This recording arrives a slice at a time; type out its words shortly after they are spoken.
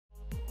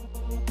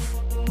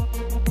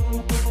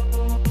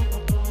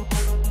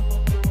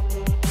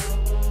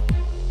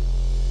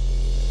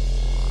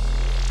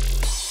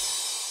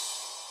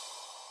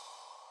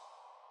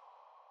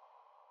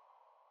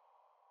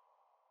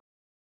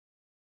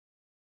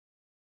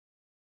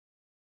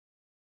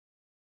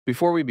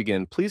Before we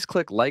begin, please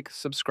click like,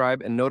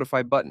 subscribe, and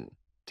notify button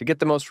to get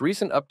the most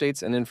recent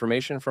updates and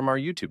information from our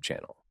YouTube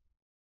channel.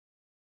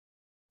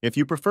 If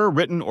you prefer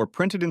written or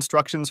printed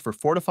instructions for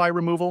Fortify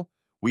removal,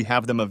 we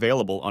have them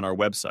available on our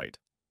website.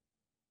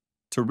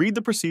 To read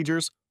the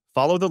procedures,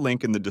 follow the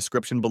link in the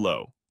description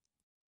below.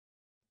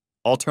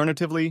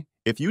 Alternatively,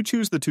 if you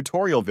choose the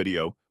tutorial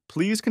video,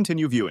 please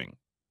continue viewing.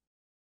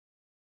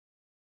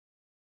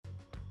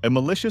 A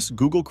malicious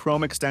Google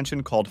Chrome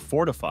extension called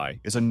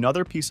Fortyfy is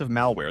another piece of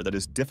malware that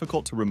is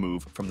difficult to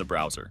remove from the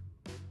browser.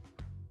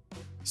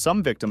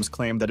 Some victims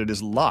claim that it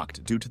is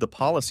locked due to the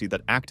policy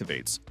that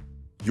activates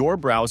 "Your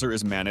browser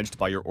is managed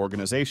by your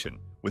organization"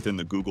 within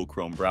the Google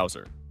Chrome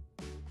browser.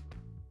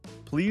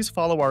 Please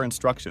follow our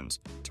instructions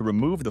to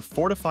remove the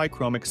Fortyfy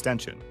Chrome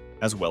extension,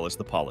 as well as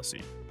the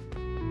policy.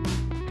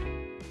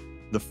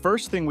 The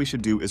first thing we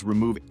should do is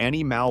remove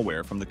any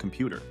malware from the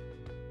computer.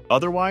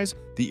 Otherwise,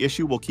 the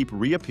issue will keep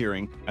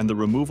reappearing and the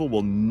removal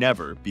will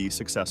never be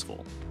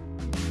successful.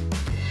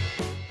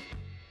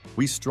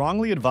 We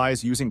strongly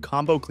advise using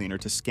AdwCleaner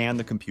to scan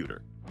the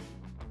computer.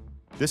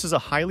 This is a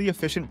highly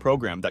efficient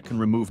program that can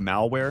remove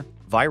malware,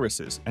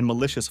 viruses, and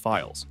malicious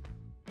files.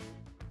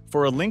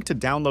 For a link to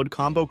download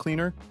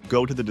AdwCleaner,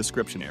 go to the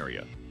description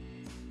area.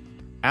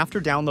 After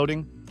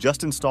downloading,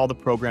 just install the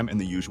program in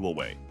the usual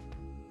way.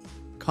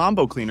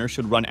 AdwCleaner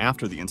should run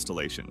after the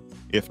installation.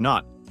 If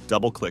not,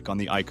 double-click on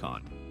the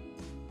icon.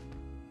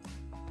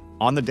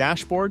 On the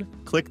dashboard,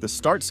 click the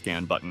Start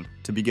Scan button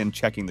to begin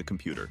checking the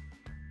computer.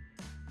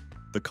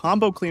 The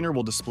AdwCleaner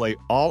will display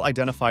all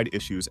identified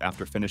issues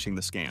after finishing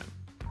the scan.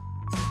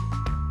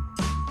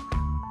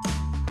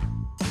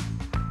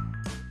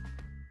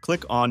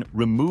 Click on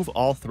Remove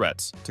All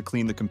Threats to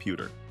clean the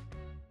computer.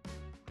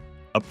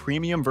 A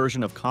premium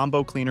version of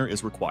AdwCleaner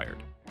is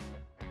required.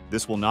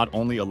 This will not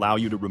only allow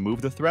you to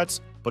remove the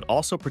threats, but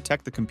also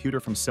protect the computer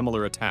from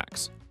similar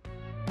attacks.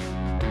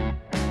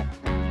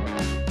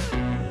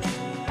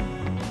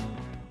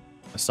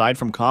 Aside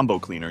from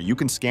AdwCleaner, you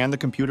can scan the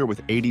computer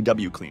with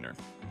AdwCleaner.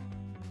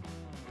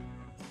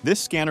 This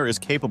scanner is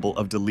capable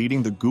of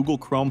deleting the Google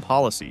Chrome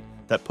policy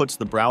that puts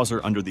the browser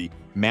under the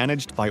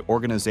Managed by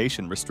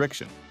Organization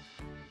restriction.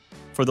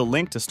 For the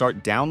link to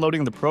start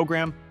downloading the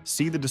program,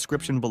 see the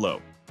description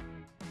below.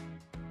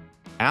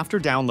 After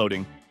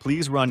downloading,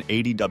 please run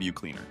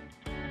AdwCleaner.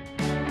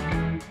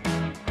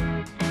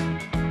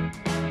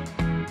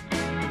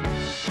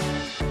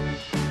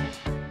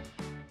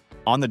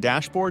 On the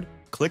dashboard,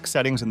 click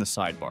Settings in the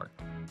sidebar.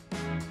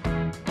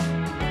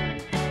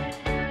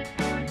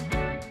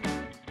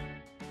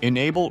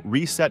 Enable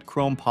Reset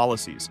Chrome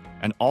Policies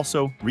and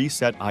also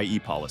Reset IE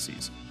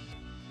Policies.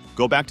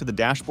 Go back to the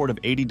dashboard of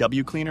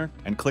AdwCleaner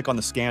and click on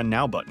the Scan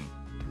Now button.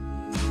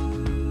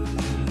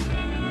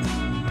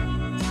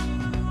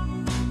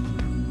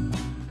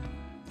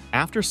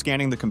 After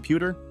scanning the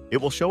computer,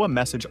 it will show a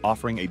message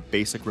offering a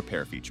basic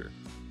repair feature.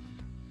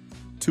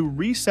 To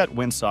reset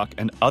WinSock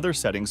and other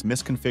settings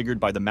misconfigured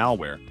by the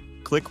malware,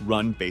 click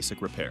Run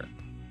Basic Repair.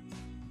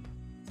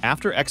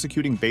 After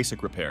executing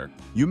Basic Repair,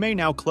 you may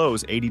now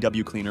close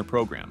AdwCleaner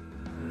program.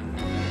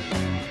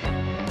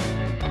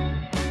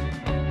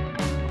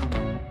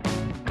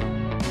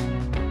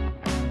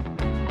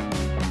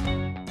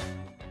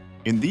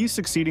 In these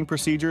succeeding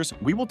procedures,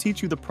 we will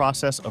teach you the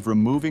process of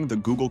removing the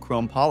Google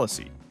Chrome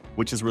policy,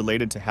 which is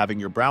related to having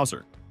your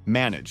browser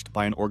managed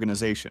by an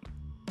organization.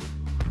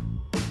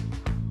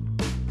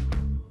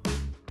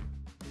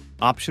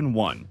 Option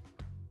 1.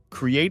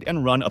 Create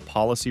and run a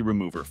policy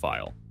remover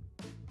file.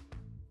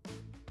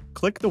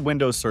 Click the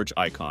Windows search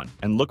icon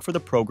and look for the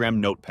program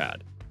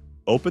Notepad.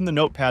 Open the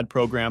Notepad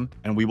program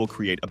and we will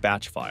create a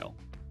batch file.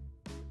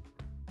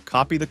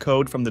 Copy the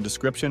code from the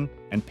description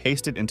and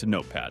paste it into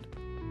Notepad.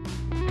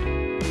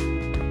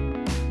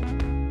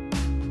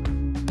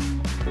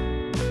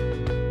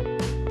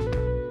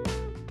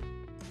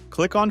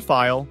 Click on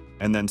File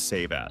and then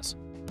Save As.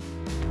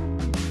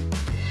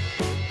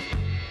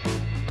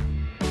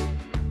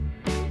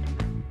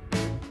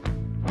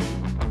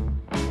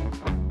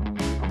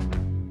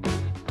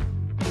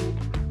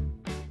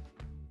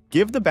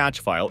 Give the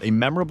batch file a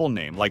memorable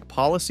name like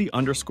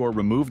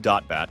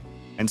policy_remove.bat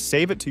and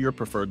save it to your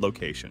preferred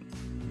location.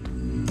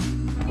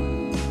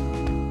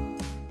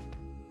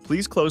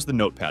 Please close the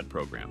Notepad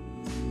program.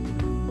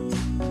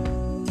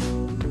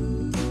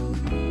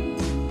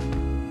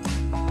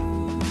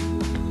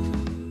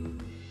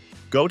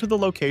 Go to the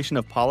location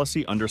of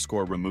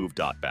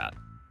policy_remove.bat.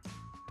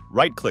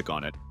 Right-click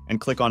on it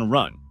and click on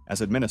Run as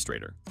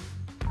administrator.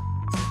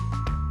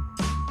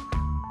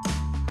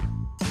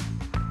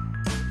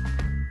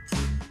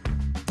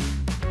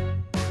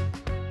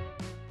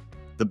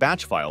 The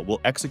batch file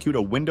will execute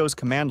a Windows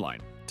command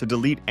line to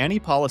delete any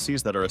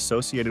policies that are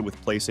associated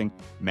with placing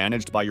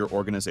Managed by your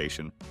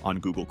organization on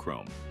Google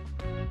Chrome.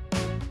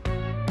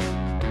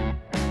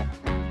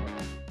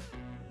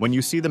 When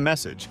you see the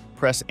message,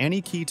 press any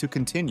key to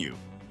continue.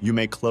 You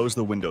may close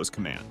the Windows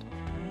command.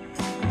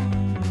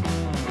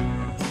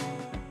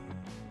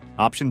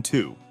 Option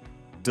 2.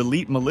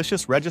 Delete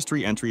malicious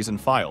registry entries and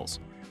files.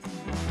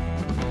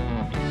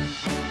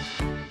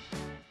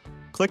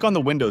 click on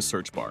the Windows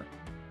search bar,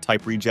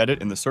 type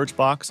regedit in the search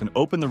box, and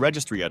open the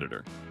Registry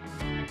editor.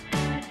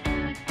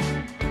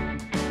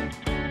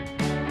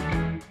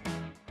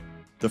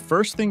 The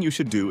first thing you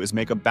should do is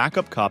make a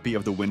backup copy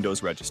of the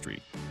Windows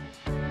registry.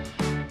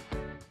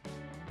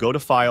 Go to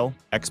File,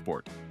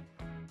 Export.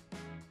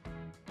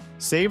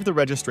 Save the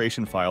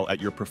registration file at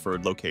your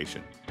preferred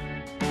location.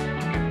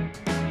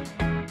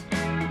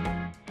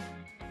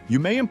 You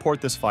may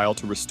import this file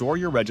to restore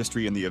your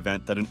registry in the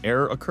event that an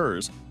error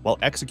occurs while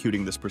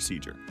executing this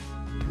procedure.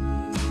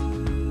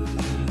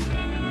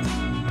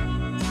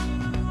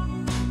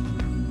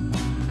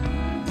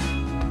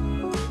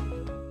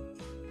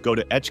 Go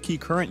to HKey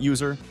current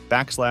user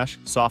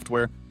 /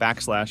 software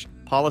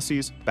 /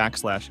 policies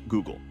 /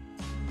 Google.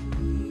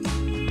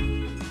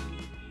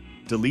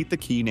 Delete the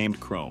key named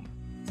Chrome.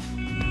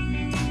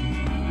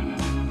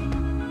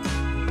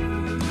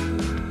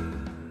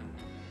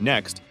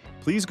 Next,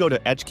 please go to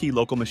HKey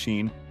local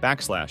machine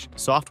 /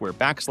 software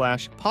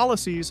 /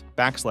 policies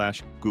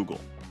 /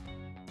 Google.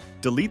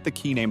 Delete the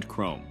key named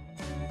Chrome.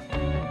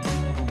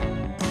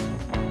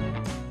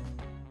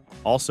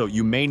 Also,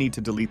 you may need to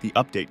delete the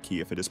update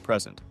key if it is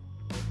present.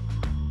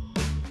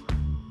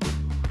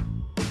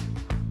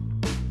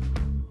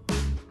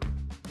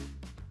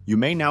 You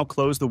may now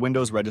close the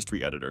Windows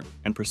Registry editor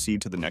and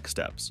proceed to the next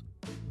steps.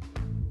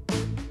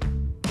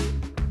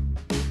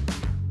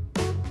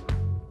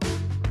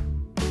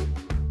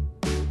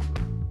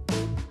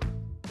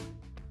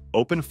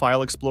 Open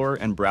File Explorer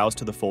and browse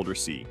to the folder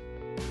C.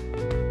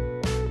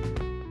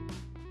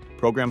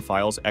 Program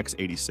Files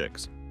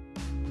x86.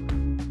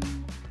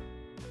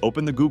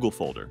 Open the Google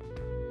folder.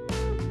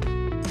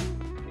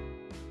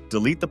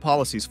 Delete the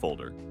Policies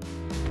folder.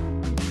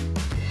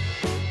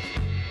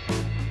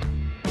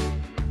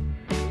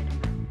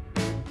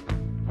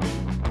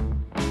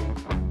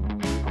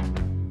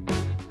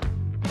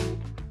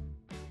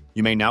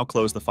 You may now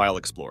close the File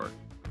Explorer.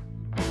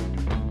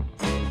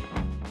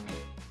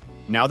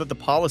 Now that the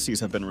policies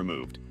have been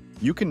removed,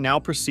 you can now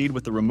proceed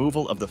with the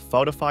removal of the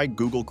Fortyfy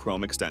Google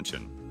Chrome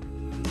extension.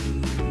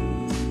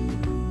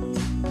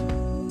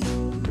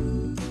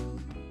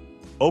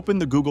 Open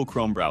the Google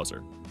Chrome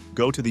browser.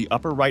 Go to the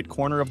upper right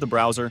corner of the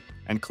browser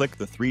and click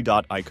the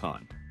three-dot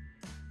icon.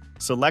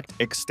 Select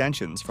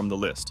Extensions from the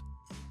list.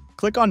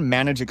 Click on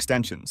Manage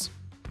Extensions.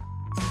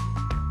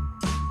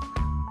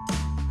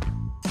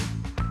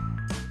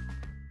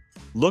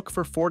 Look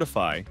for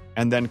Fortify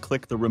and then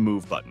click the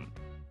Remove button.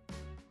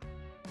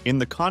 In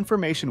the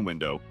confirmation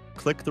window,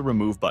 click the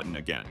Remove button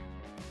again.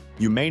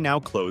 You may now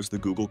close the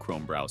Google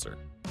Chrome browser.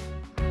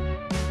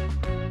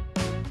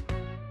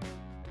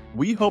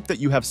 We hope that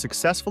you have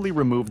successfully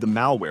removed the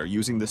malware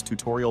using this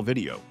tutorial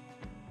video.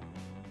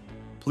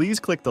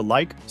 Please click the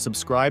like,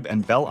 subscribe,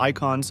 and bell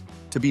icons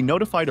to be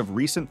notified of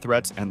recent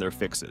threats and their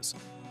fixes.